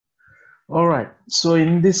All right, so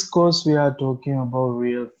in this course we are talking about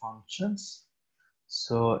real functions.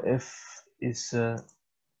 So is a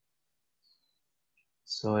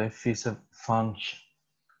f is a function,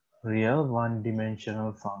 real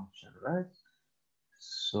one-dimensional function, right?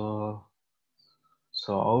 So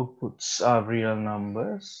outputs are real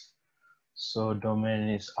numbers. So domain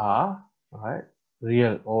is R, right?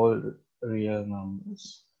 All real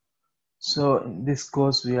numbers. So in this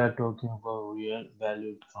course we are talking about real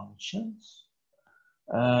valued functions.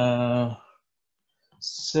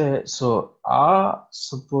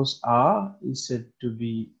 Suppose R is said to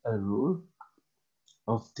be a root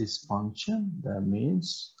of this function. That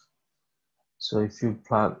means, so if you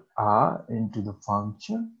plug R into the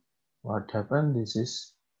function, what happens? This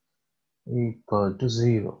is equal to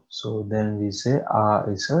 0. So then we say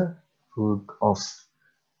R is a root of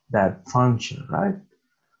that function, right?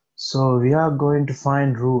 So we are going to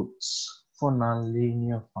find roots for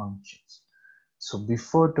nonlinear functions. So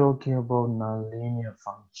before talking about nonlinear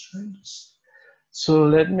functions, so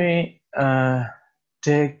let me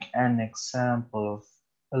take an example of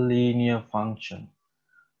a linear function.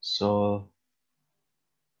 So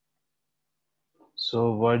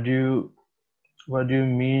what do you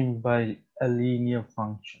mean by a linear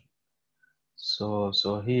function? So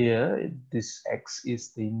here this x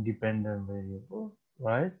is the independent variable,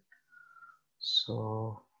 right?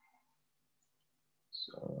 So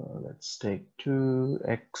let's take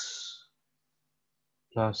 2x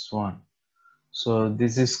plus 1. So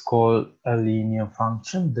this is called a linear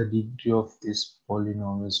function, the degree of this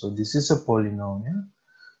polynomial. So this is a polynomial.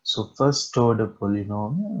 So first order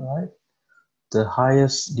polynomial, right? The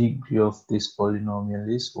highest degree of this polynomial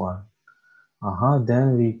is 1.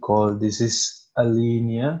 Then we call this is a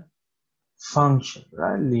linear function,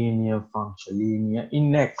 right? Linear function, linear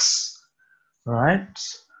in x, right?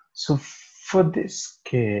 So for this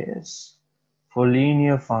case, for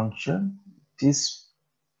linear function, it is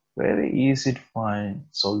very easy to find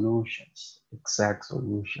solutions, exact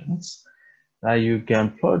solutions. Now you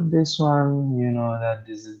can plot this one, you know that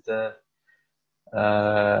this is the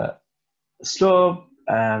slope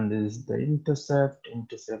and this is the intercept.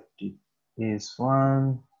 Intercept is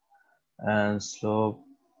 1 and slope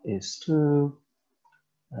is 2.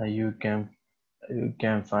 You can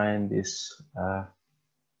find this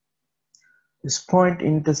point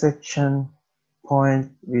intersection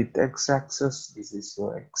point with x-axis. This is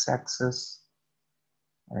your x-axis,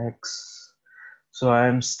 x. So I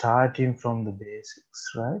am starting from the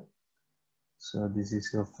basics, right? So this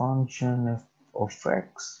is your function of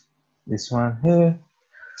x, this one here,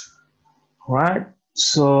 right?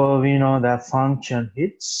 So we know that function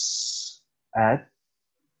hits at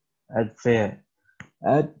where?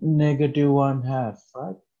 At -1/2,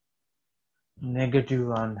 right?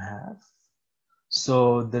 -1/2.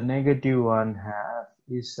 So the -1/2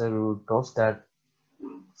 is the root of that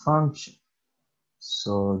function.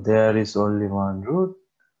 So there is only one root.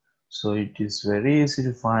 So it is very easy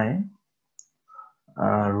to find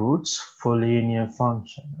roots for linear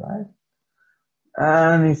function, right?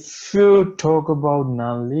 And if you talk about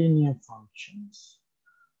nonlinear functions,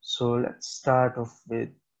 so let's start off with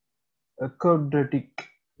a quadratic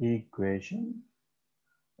equation,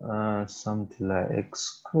 something like x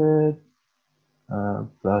squared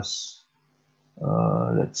plus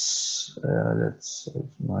let's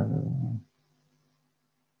minus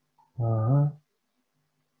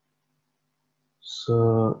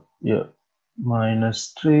so yeah,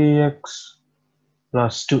 minus 3x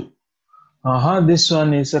plus 2. This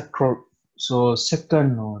one is a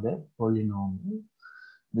second order polynomial.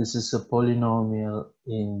 This is a polynomial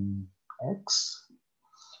in x,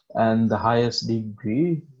 and the highest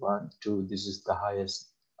degree 1, 2. This is the highest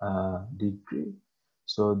degree.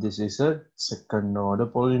 So this is a second order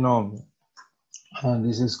polynomial, and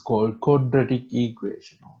this is called quadratic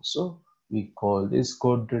equation. Also, we call this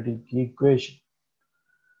quadratic equation,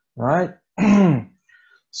 right?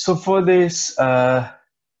 So for this,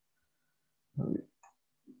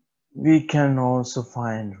 we can also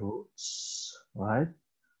find roots, right?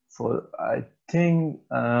 For I think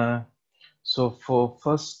so for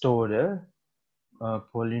first order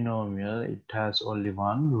polynomial, it has only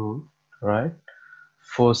one root, right?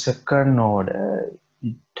 For second order,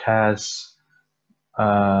 it has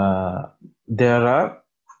there are,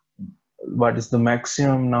 what is the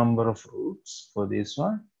maximum number of roots for this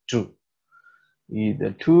one? 2.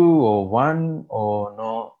 Either 2 or 1 or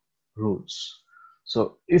no roots.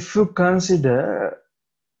 So if you consider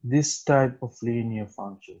this type of linear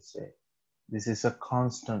function, say this is a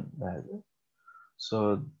constant value,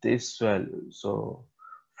 so this value, so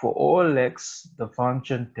For all x, the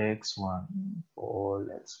function takes 1. For all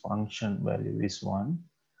x, function value is 1.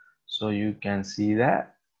 So you can see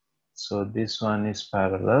that. So this one is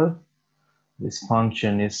parallel. This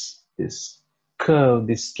function is, this curve,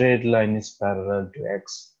 this straight line is parallel to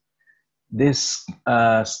x. This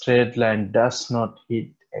straight line does not hit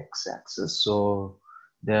x-axis, so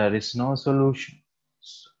there is no solution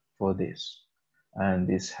for this. And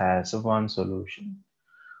this has a one solution.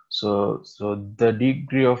 So the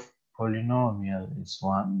degree of polynomial is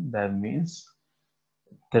 1. That means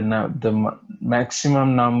the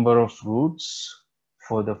maximum number of roots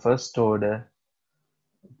for the first order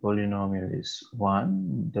polynomial is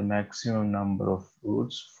 1. The maximum number of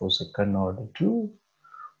roots for second order 2.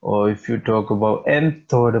 Or if you talk about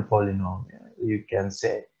nth order polynomial, you can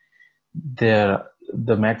say the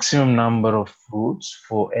maximum number of roots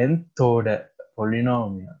for nth order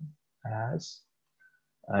polynomial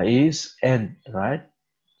is n, right?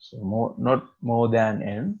 So not more than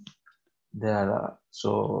n. There are,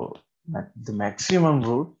 so the maximum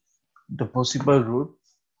root, the possible root,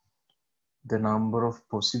 the number of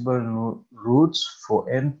possible roots for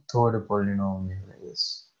nth order polynomial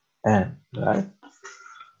is n, right?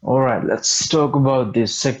 All right, let's talk about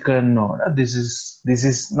this second order. This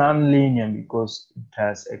is non-linear because it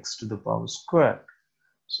has x to the power squared.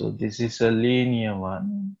 So this is a linear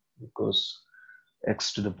one because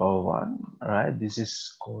x to the power 1, right? This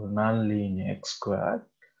is called non-linear x squared.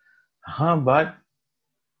 But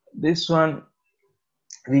this one,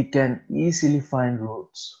 we can easily find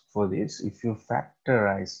roots for this if you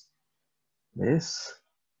factorize this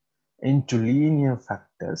into linear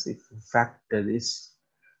factors. If you factor this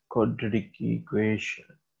quadratic equation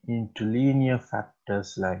into linear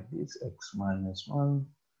factors like this, x minus 1,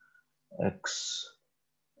 x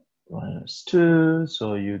minus 2,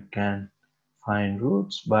 so you can find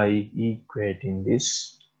roots by equating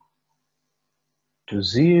this to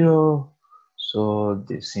 0. So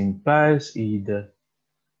this implies either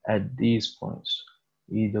at these points,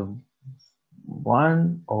 either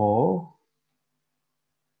 1 or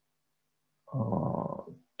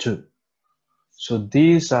 2. So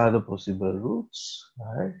these are the possible roots,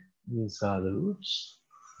 right? These are the roots.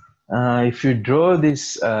 If you draw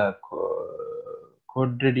this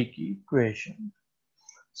quadratic equation,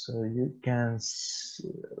 so you can see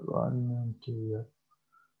 1 and 2.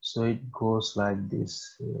 So it goes like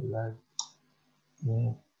this, like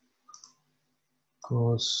yeah,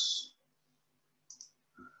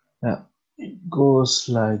 it goes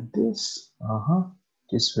like this.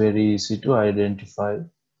 It's very easy to identify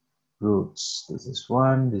roots. This is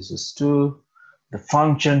 1, this is 2. The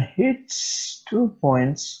function hits 2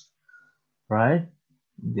 points, right?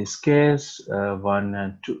 In this case, 1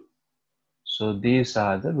 and 2. So these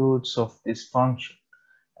are the roots of this function.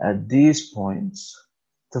 At these points,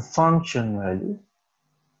 the function value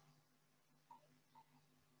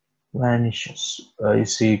vanishes,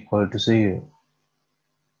 is equal to 0.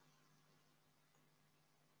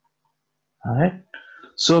 Alright,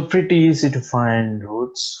 so pretty easy to find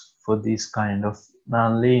roots for this kind of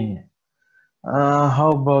nonlinear.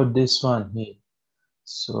 How about this one here?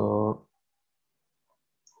 So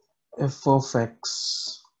f of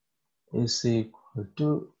x is equal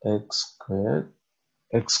to x squared.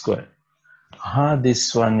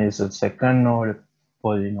 This one is a second order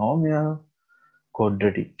polynomial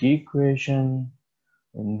quadratic equation.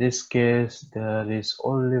 In this case, there is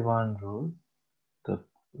only one rule. The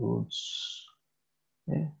roots,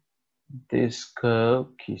 this curve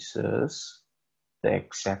kisses the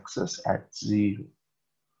x-axis at 0.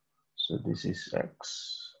 So this is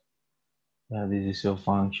x. This is your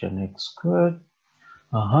function x squared.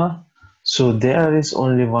 So there is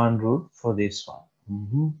only one root for this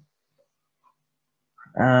one.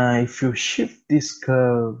 If you shift this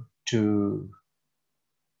curve to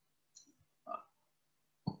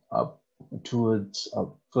up towards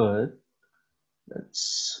upward,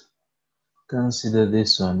 let's consider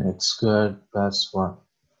this one, x squared plus 1.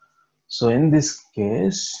 So in this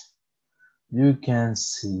case, you can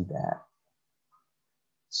see that.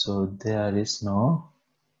 So there is no,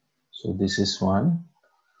 so this is 1.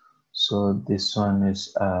 So this one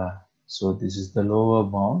is, so this is the lower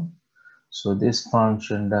bound. So this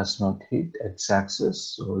function does not hit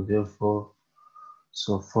x-axis. So therefore,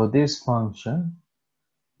 so for this function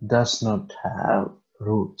does not have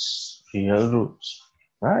roots, real roots,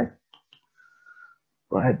 right?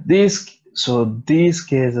 Right. These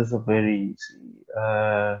cases are very easy.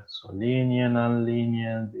 So linear,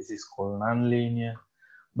 nonlinear. This is called nonlinear.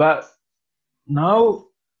 But now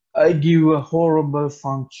I give a horrible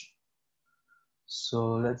function.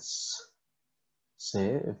 So let's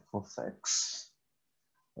say f of x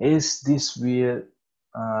Is this weird?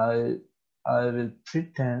 I will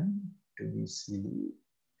pretend to be silly.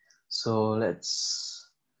 So let's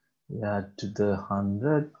to the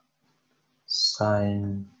 100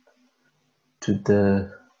 sine to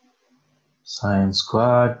the sine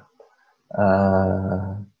squared.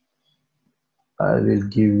 I will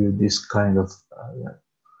give you this kind of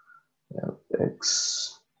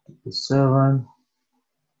x to the 7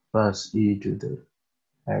 plus e to the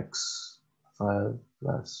x 5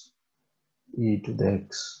 plus e to the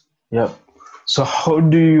x. Yep. So how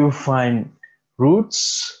do you find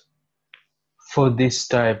roots for this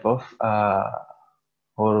type of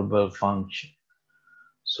horrible function?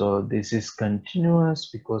 So this is continuous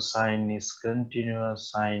because sine is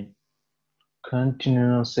continuous, sine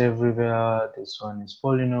continuous everywhere. This one is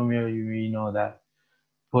polynomial. We know that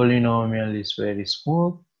polynomial is very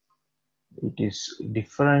smooth. It is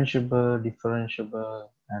differentiable,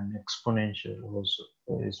 and exponential also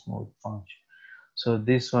very smooth function. So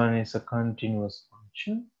this one is a continuous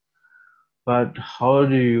function. But how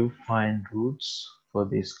do you find roots for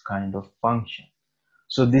this kind of function?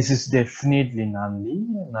 So this is definitely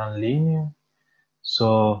nonlinear.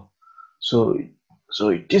 So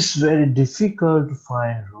it is very difficult to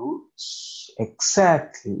find roots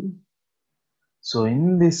exactly. So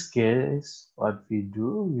in this case, what we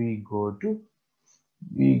do,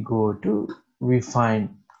 we find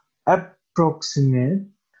approximate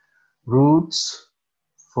roots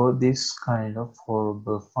for this kind of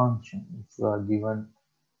horrible function. If you are given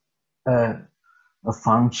a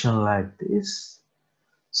function like this,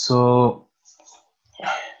 so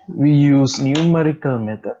we use numerical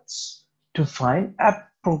methods to find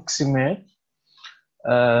approximate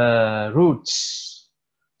roots.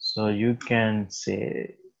 So you can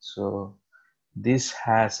say, so this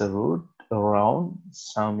has a root around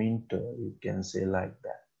some interval, you can say like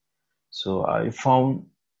that. So I found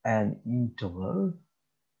an interval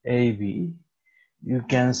AB. You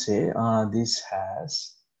can say this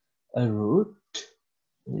has a root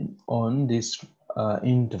on this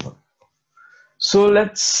interval. So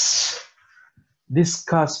let's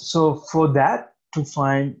discuss. So for that, to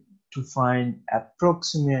find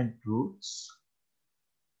approximate roots,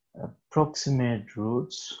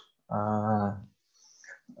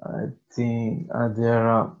 I think there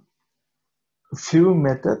are a few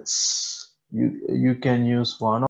methods. You can use one